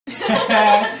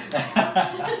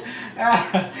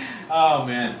Oh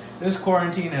man, this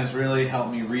quarantine has really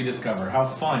helped me rediscover how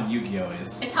fun Yu-Gi-Oh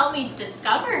is. It's helped me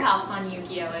discover how fun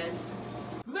Yu-Gi-Oh is.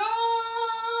 No!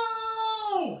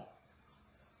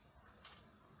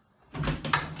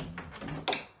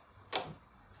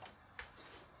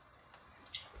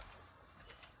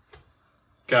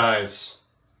 Guys,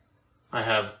 I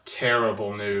have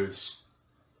terrible news.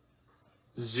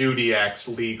 Zoodiac's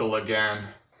legal again.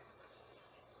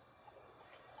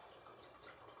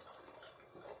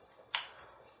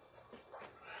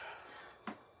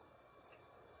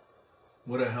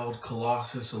 Would have held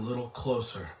Colossus a little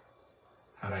closer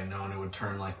had I known it would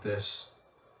turn like this.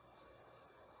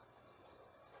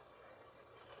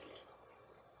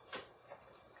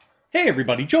 Hey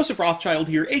everybody, Joseph Rothschild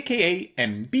here, aka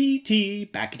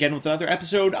MBT, back again with another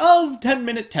episode of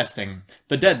 10-Minute Testing.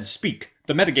 The dead speak.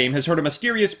 The metagame has heard a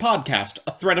mysterious podcast,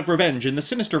 a threat of revenge in the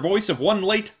sinister voice of one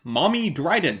late Mommy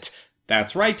Drident.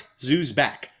 That's right, Zoo's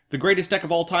back. The greatest deck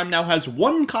of all time now has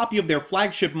one copy of their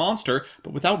flagship monster,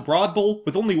 but without Broad Bull,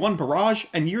 with only one barrage,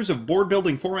 and years of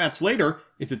board-building formats later,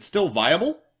 is it still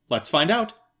viable? Let's find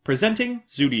out. Presenting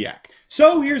Zoodiac.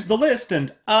 So here's the list,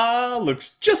 and looks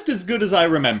just as good as I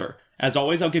remember. As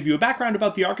always, I'll give you a background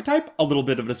about the archetype, a little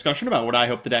bit of a discussion about what I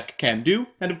hope the deck can do,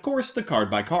 and of course, the card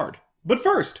by card. But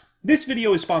first, this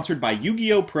video is sponsored by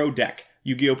Yu-Gi-Oh! Pro Deck.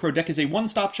 Yu-Gi-Oh! Pro Deck is a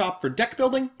one-stop shop for deck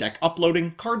building, deck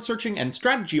uploading, card searching, and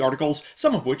strategy articles,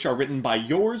 some of which are written by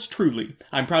yours truly.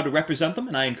 I'm proud to represent them,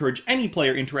 and I encourage any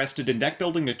player interested in deck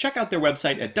building to check out their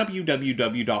website at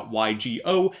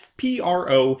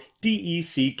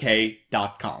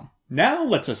www.ygoprodeck.com. Now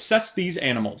let's assess these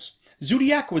animals.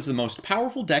 Zoodiac was the most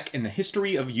powerful deck in the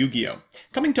history of Yu-Gi-Oh!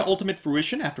 Coming to ultimate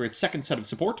fruition after its second set of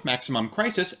support, Maximum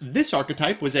Crisis, this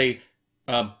archetype was a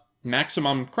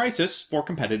maximum crisis for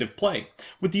competitive play.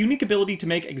 With the unique ability to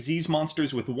make Xyz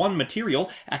monsters with one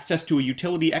material, access to a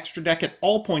utility extra deck at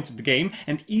all points of the game,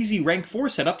 and easy rank 4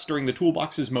 setups during the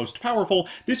toolbox's most powerful,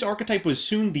 this archetype was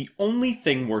soon the only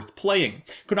thing worth playing.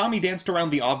 Konami danced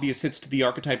around the obvious hits to the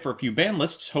archetype for a few ban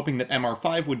lists, hoping that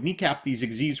MR5 would kneecap these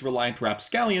Xyz-reliant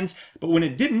rapscallions, but when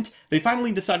it didn't, they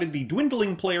finally decided the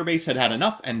dwindling player base had had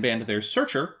enough and banned their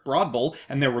Searcher, Broad Bull,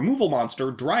 and their removal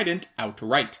monster, Drident,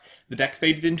 outright. The deck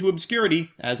faded into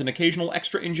obscurity as an occasional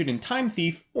extra engine in Time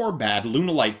Thief or bad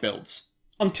Lunalite builds.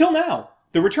 Until now!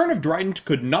 The return of Drident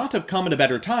could not have come at a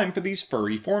better time for these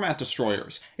furry format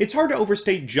destroyers. It's hard to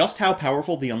overstate just how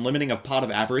powerful the unlimiting of Pot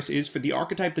of Avarice is for the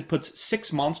archetype that puts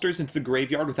 6 monsters into the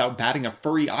graveyard without batting a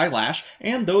furry eyelash,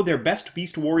 and though their best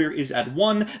beast warrior is at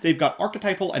 1, they've got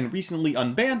archetypal and recently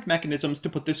unbanned mechanisms to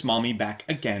put this mommy back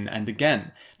again and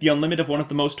again. The unlimit of one of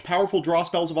the most powerful draw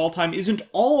spells of all time isn't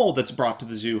all that's brought to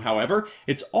the zoo, however,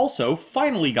 it's also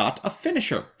finally got a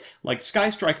finisher. Like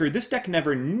Sky Striker, this deck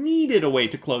never needed a way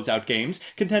to close out games,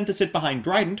 content to sit behind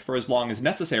Drident for as long as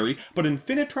necessary, but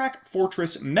Infinitrack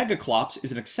Fortress Megaclops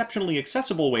is an exceptionally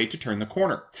accessible way to turn the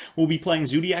corner. We'll be playing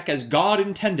Zoodiac as God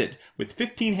intended, with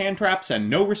 15 hand traps and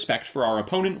no respect for our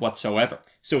opponent whatsoever.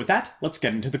 So with that, let's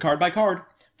get into the card by card.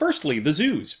 Firstly, the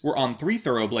Zoos. We're on 3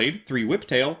 Thoroughblade, 3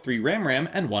 Whiptail, 3 Ramram,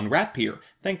 and 1 Ratpier.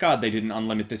 Thank God they didn't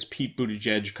unlimit this Pete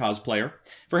Buttigieg cosplayer.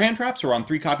 For hand traps, we're on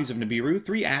 3 copies of Nibiru,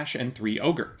 3 Ash, and 3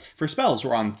 Ogre. For spells,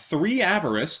 we're on 3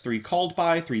 Avarice, 3 Called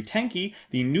By, 3 Tanky,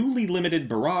 the newly limited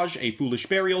Barrage, a Foolish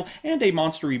Burial, and a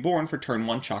Monster Reborn for turn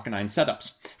 1 Chalk-9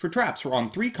 setups. For traps, we're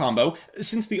on 3 combo.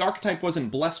 Since the archetype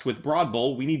wasn't blessed with Broad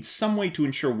Bull, we need some way to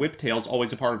ensure Whiptail's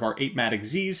always a part of our 8-matic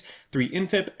Z's, 3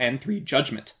 Infip, and 3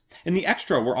 Judgment. In the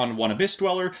extra, we're on 1 Abyss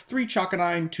Dweller, 3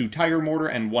 Chalk-9, 2 Tire Mortar,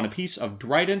 and 1 apiece of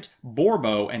Drident,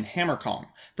 Borbo, and Hammercalm.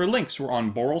 For links, we're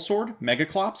on Boral Sword,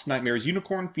 Megaclops, Nightmare's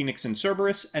Unicorn, Phoenix and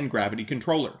Cerberus, and Gravity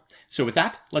Controller. So with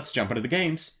that, let's jump into the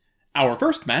games. Our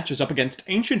first match is up against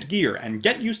Ancient Gear, and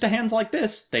get used to hands like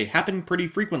this, they happen pretty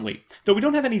frequently. Though we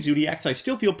don't have any Zoodiacs, I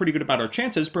still feel pretty good about our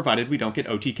chances, provided we don't get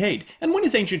OTK'd. And when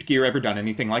has Ancient Gear ever done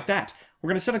anything like that? We're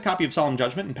going to set a copy of Solemn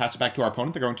Judgment and pass it back to our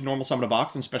opponent. They're going to normal summon a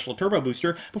box and special a turbo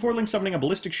booster before link summoning a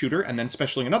ballistic shooter and then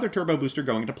specialing another turbo booster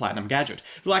going into Platinum Gadget.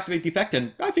 They'll activate the effect,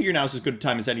 and I figure now's as good a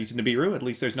time as any to Nibiru, at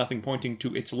least there's nothing pointing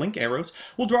to its link arrows.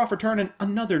 We'll draw for turn and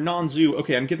another non-zoo.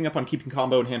 Okay, I'm giving up on keeping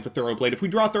combo in hand for Thoroughblade. If we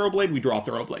draw Thoroughblade, we draw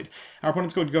Thoroughblade. Our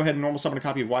opponent's going to go ahead and normal summon a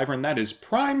copy of Wyvern. That is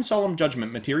prime Solemn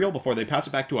Judgment material before they pass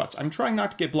it back to us. I'm trying not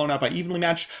to get blown out by evenly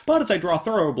matched, but as I draw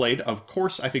Thoroughblade, of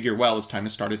course I figure, well, it's time to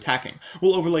start attacking.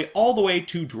 We'll overlay all the way way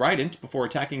to Trident before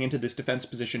attacking into this defense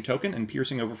position token and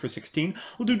piercing over for 16.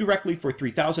 We'll do directly for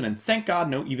 3,000, and thank God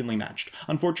no evenly matched.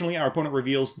 Unfortunately, our opponent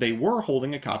reveals they were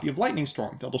holding a copy of Lightning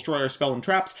Storm. They'll destroy our spell and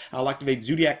traps. I'll activate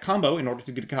Zoodiac combo in order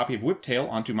to get a copy of Whiptail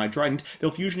onto my Trident.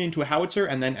 They'll fusion into a Howitzer,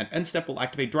 and then at end step we'll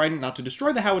activate Trident not to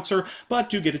destroy the Howitzer, but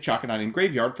to get a Chakanine in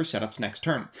Graveyard for setups next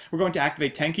turn. We're going to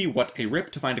activate Tanky, What a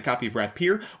Rip, to find a copy of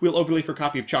Ratpier. We'll overlay for a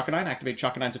copy of Chakanine, activate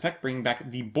Chakanine's effect, bringing back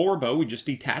the Borbo we just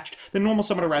detached. Then normal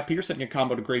summon a Ratpier, setting a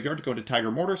combo to Graveyard to go into Tiger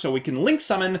Mortar so we can link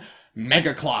summon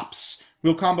Megaclops.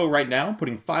 We'll combo right now,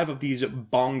 putting 5 of these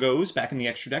bongos back in the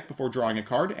extra deck before drawing a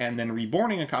card, and then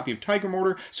reborning a copy of Tiger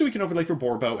Mortar so we can overlay for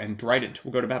Borbo and Trident.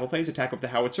 We'll go to battle phase, attack with the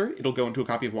Howitzer. It'll go into a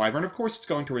copy of Wyvern. Of course, it's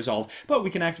going to resolve, but we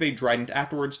can activate Trident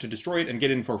afterwards to destroy it and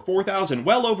get in for 4,000,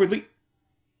 well over the...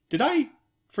 Did I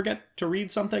forget to read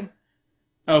something?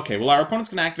 Okay, well, our opponent's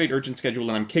going to activate Urgent Schedule,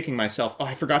 and I'm kicking myself. Oh,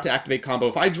 I forgot to activate combo.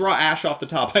 If I draw Ash off the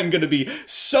top, I'm going to be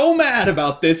so mad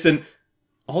about this, and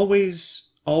always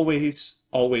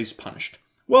punished.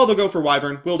 Well, they'll go for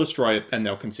Wyvern, we'll destroy it, and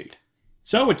they'll concede.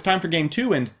 So, it's time for game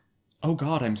 2, and... oh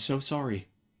god, I'm so sorry.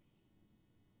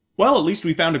 Well, at least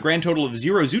we found a grand total of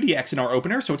 0 Zoodiacs in our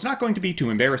opener, so it's not going to be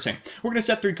too embarrassing. We're going to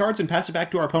set 3 cards and pass it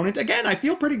back to our opponent. Again, I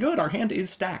feel pretty good, our hand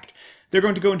is stacked. They're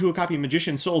going to go into a copy of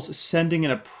Magician Souls, sending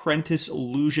an Apprentice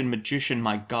Illusion Magician,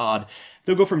 my god.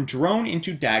 They'll go from Drone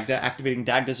into Dagda, activating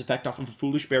Dagda's effect off of a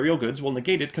Foolish Burial Goods. We'll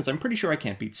negate it, because I'm pretty sure I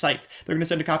can't beat Scythe. They're going to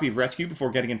send a copy of Rescue before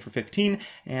getting in for 15,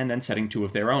 and then setting 2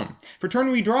 of their own. For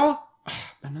turn we draw...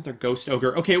 another Ghost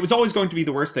Ogre. Okay, it was always going to be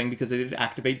the worst thing because they did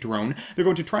activate Drone. They're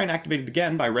going to try and activate it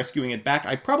again by rescuing it back.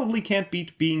 I probably can't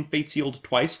beat being Fate Sealed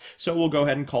twice, so we'll go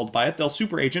ahead and called by it. They'll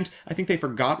Super Agent. I think they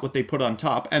forgot what they put on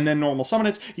top, and then normal summon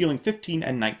it, healing 15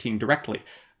 and 19 directly.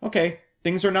 Okay.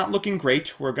 Things are not looking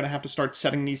great. We're going to have to start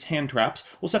setting these hand traps.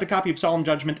 We'll set a copy of Solemn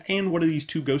Judgment and one of these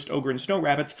 2 Ghost Ogre and Snow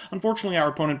Rabbits. Unfortunately, our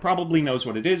opponent probably knows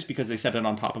what it is because they set it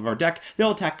on top of our deck. They'll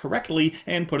attack correctly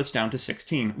and put us down to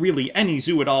 16. Really, any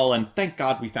zoo at all, and thank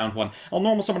God we found one. I'll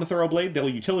normal summon a Thoroughblade. They'll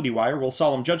Utility Wire. We'll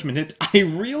Solemn Judgment it. I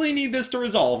really need this to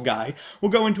resolve, guy. We'll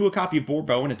go into a copy of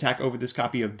Borbo and attack over this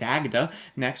copy of Dagda.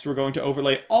 Next, we're going to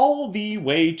overlay all the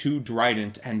way to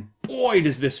Trident, and boy,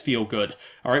 does this feel good.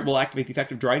 Alright, we'll activate the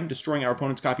effect of Trident, destroying our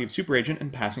opponent's copy of Super Agent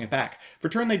and passing it back. For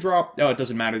turn, they draw... oh, it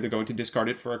doesn't matter. They're going to discard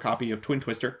it for a copy of Twin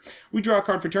Twister. We draw a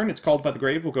card for turn. It's called by the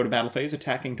grave. We'll go to battle phase,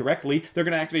 attacking directly. They're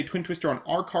going to activate Twin Twister on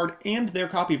our card and their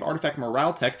copy of Artifact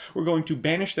Morale Tech. We're going to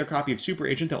banish their copy of Super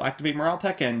Agent. They'll activate Morale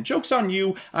Tech, and joke's on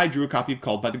you, I drew a copy of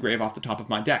Called by the Grave off the top of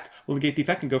my deck. We'll negate the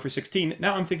effect and go for 16.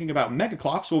 Now I'm thinking about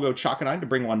Megaclops. We'll go Chakanine to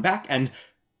bring one back, and...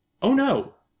 oh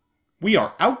no! We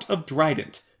are out of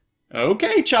Trident.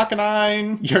 Okay,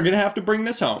 Chakanine, you're going to have to bring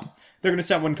this home. They're going to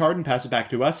set 1 card and pass it back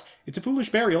to us. It's a Foolish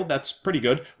Burial, that's pretty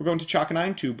good. We're going to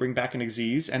Chakanine to bring back an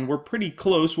Xyz, and we're pretty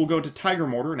close. We'll go to Tiger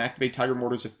Mortar and activate Tiger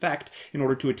Mortar's effect in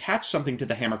order to attach something to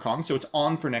the Hammer Kong, so it's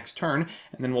on for next turn,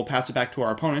 and then we'll pass it back to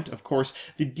our opponent. Of course,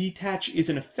 the Detach is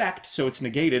an effect, so it's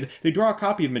negated. They draw a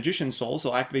copy of Magician Souls,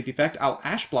 they'll activate the effect, I'll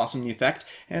Ash Blossom the effect,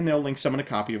 and they'll link summon a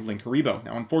copy of Linkuriboh.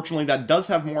 Now, unfortunately, that does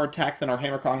have more attack than our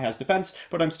Hammer Kong has defense,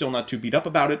 but I'm still not too beat up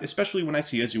about it, especially when I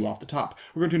see a zoo off the top.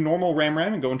 We're going to normal Ram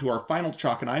and go into our final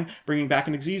Chakanine, bringing back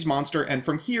an Xyz monster, and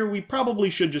from here we probably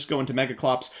should just go into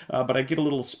Megaclops, but I get a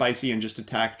little spicy and just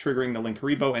attack, triggering the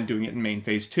Linkuriboh and doing it in main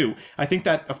phase 2. I think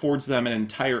that affords them an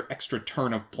entire extra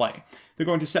turn of play. They're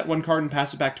going to set 1 card and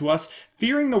pass it back to us.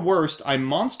 Fearing the worst, I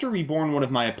Monster Reborn one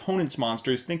of my opponent's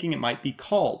monsters, thinking it might be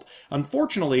called.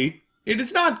 Unfortunately, it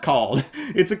is not called.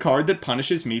 It's a card that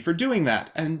punishes me for doing that,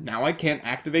 and now I can't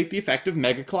activate the effect of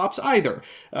Megaclops either.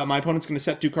 My opponent's going to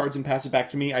set 2 cards and pass it back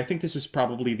to me. I think this is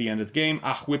probably the end of the game.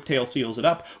 Whiptail seals it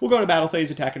up. We'll go to battle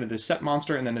phase, attack into this set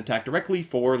monster, and then attack directly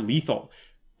for lethal.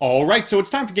 Alright, so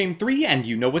it's time for game 3, and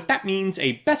you know what that means,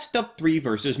 a best of 3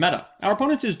 versus meta. Our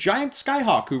opponent is Giant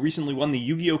Skyhawk, who recently won the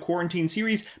Yu-Gi-Oh! Quarantine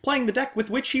series, playing the deck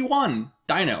with which he won,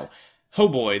 Dino. Oh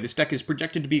boy, this deck is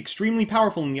projected to be extremely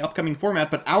powerful in the upcoming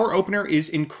format, but our opener is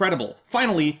incredible.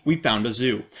 Finally, we found a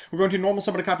zoo. We're going to normal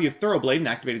summon a copy of Thoroughblade and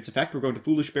activate its effect. We're going to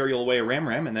Foolish Burial away a Ram,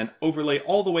 and then overlay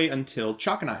all the way until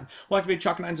Chakanine. We'll activate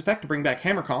Chakanine's effect to bring back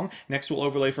Hammer Kong. Next, we'll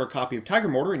overlay for a copy of Tiger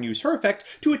Mortar and use her effect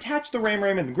to attach the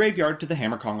Ram in the graveyard to the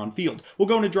Hammer Kong on field. We'll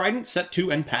go into Trident, set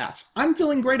 2, and pass. I'm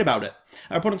feeling great about it.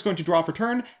 Our opponent's going to draw for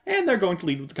turn, and they're going to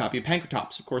lead with a copy of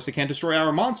Pankratops. Of course, they can't destroy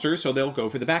our monster, so they'll go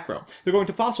for the back row. They're going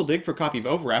to Fossil Dig for a copy of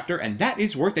Oviraptor, and that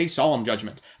is worth a Solemn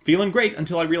Judgment. Feeling great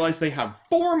until I realize they have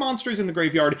 4 monsters in the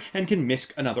graveyard and can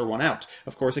misc another one out.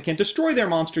 Of course, I can't destroy their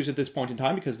monsters at this point in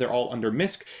time because they're all under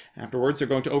misc. Afterwards, they're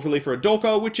going to overlay for a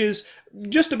Dolko, which is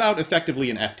just about effectively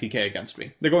an FTK against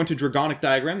me. They're going to Dragonic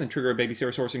Diagram, then trigger a Baby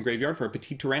Ceratosaurus in graveyard for a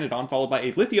Petit Pteranodon, followed by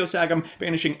a Lithiosagam,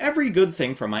 banishing every good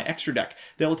thing from my extra deck.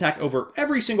 They'll attack over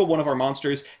every single one of our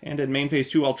monsters, and in main phase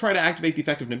 2, I'll try to activate the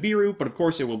effect of Nibiru, but of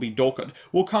course it will be Dolkod.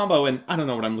 We'll combo, and I don't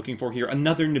know what I'm looking for here,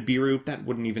 another Nibiru, that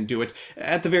wouldn't even do it.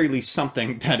 At the very least,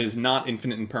 something that is not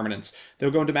infinite in permanence.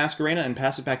 They'll go into Masquerena and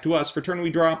pass it back to us. For turn we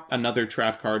draw another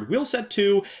trap card. We'll set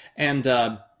 2, and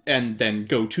then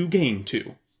go to game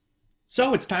 2.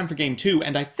 So it's time for game 2,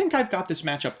 and I think I've got this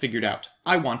matchup figured out.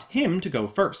 I want him to go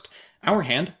first. Our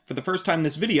hand, for the first time in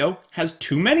this video, has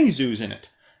too many zoos in it.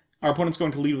 Our opponent's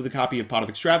going to lead with a copy of Pot of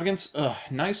Extravagance. Ugh,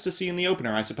 nice to see in the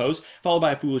opener, I suppose. Followed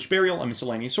by a Foolish Burial, a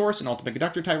Miscellaneous Source, an Ultimate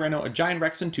Conductor Tyranno, a Giant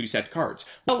Rex, and 2 set cards.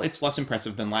 Well, it's less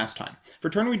impressive than last time. For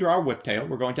turn we draw our Whiptail,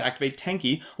 we're going to activate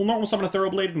Tanky. We'll normal summon a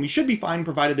Thoroughblade, and we should be fine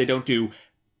provided they don't do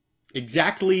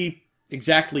exactly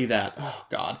that. Oh,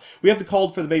 God. We have the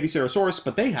Called for the Baby Ceratosaurus,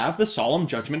 but they have the Solemn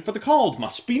Judgment for the Called.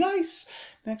 Must be nice.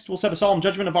 Next, we'll set a Solemn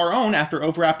Judgment of our own after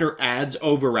Oviraptor adds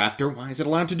Oviraptor. Why is it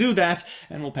allowed to do that?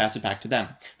 And we'll pass it back to them.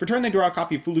 For turn, they draw a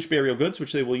copy of Foolish Burial Goods,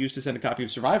 which they will use to send a copy of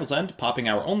Survival's End, popping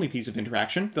our only piece of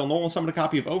interaction. They'll normal summon a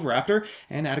copy of Oviraptor,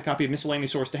 and add a copy of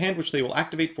Miscellaneous Source to hand, which they will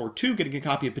activate for 2, getting a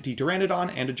copy of Petit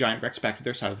Pteranodon and a Giant Rex back to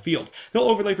their side of the field. They'll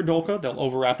overlay for Dolka, they'll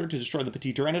Oviraptor to destroy the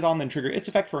Petit Pteranodon, then trigger its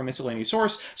effect for a Miscellaneous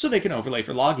Source, so they can overlay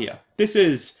for Logia. This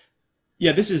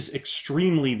is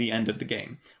extremely the end of the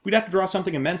game. We'd have to draw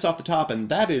something immense off the top, and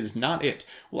that is not it.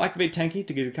 We'll activate Tanky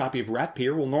to get a copy of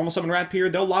Ratpier, we'll normal summon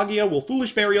Ratpier, they'll Logia, we'll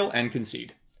Foolish Burial, and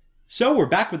concede. So we're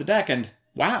back with the deck, and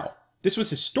wow, this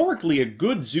was historically a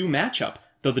good zoo matchup,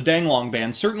 though the Danglong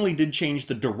ban certainly did change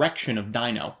the direction of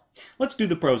Dino. Let's do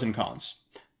the pros and cons.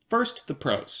 First, the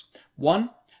pros. 1.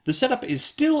 The setup is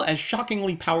still as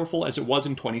shockingly powerful as it was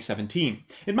in 2017.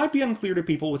 It might be unclear to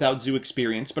people without zoo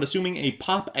experience, but assuming a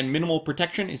pop and minimal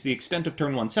protection is the extent of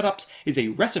turn 1 setups is a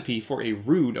recipe for a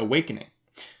rude awakening.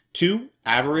 2.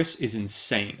 Avarice is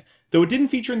insane. Though it didn't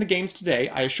feature in the games today,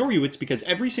 I assure you it's because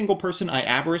every single person I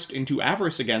avariced into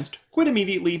Avarice against quit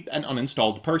immediately and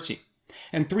uninstalled Percy.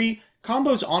 And 3.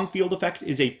 Combo's on-field effect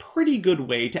is a pretty good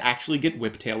way to actually get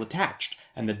Whiptail attached,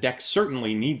 and the deck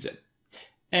certainly needs it.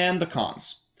 And the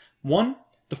cons. 1.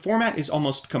 The format is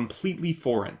almost completely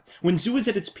foreign. When Zoo is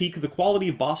at its peak, the quality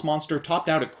of boss monster topped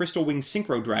out at Crystal Wing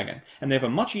Synchro Dragon, and they have a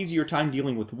much easier time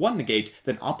dealing with 1 negate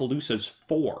than Opelousas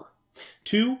 4.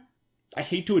 2. I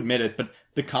hate to admit it, but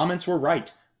the comments were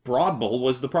right. Broad Bull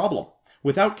was the problem.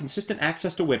 Without consistent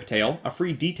access to Whiptail, a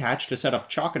free detach to set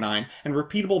up Chalkonine, and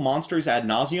repeatable monsters ad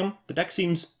nauseum, the deck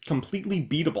seems completely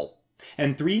beatable.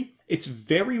 And 3. It's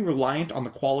very reliant on the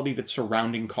quality of its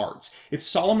surrounding cards. If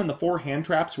Solemn and the 4 hand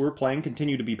traps we're playing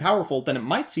continue to be powerful, then it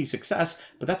might see success,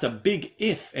 but that's a big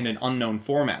if in an unknown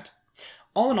format.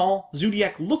 All in all,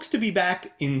 Zoodiac looks to be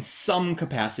back in some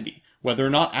capacity. Whether or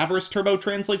not Avarice Turbo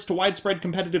translates to widespread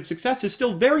competitive success is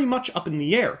still very much up in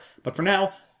the air, but for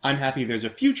now, I'm happy there's a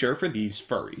future for these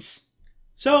furries.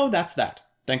 So that's that.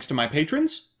 Thanks to my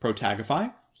patrons,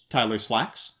 Protagify, Tyler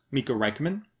Slacks, Miko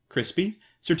Reichman, Crispy,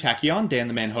 Sir Tachyon, Dan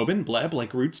the Man Hoban, Bleb,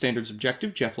 Like Root, Standards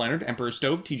Objective, Jeff Leonard, Emperor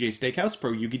Stove, TJ Steakhouse,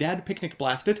 Pro Yugi Dad, Picnic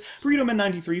Blasted, Burrito Man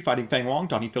 93, Fighting Fang Wong,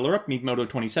 Donnie Fillerup, Meatmoto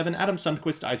 27, Adam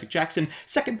Sundquist, Isaac Jackson,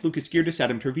 Second, Lucas Geardis,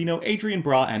 Adam Trevino, Adrian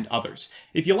Bra, and others.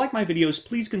 If you like my videos,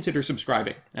 please consider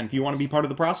subscribing, and if you want to be part of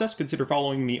the process, consider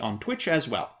following me on Twitch as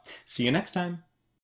well. See you next time.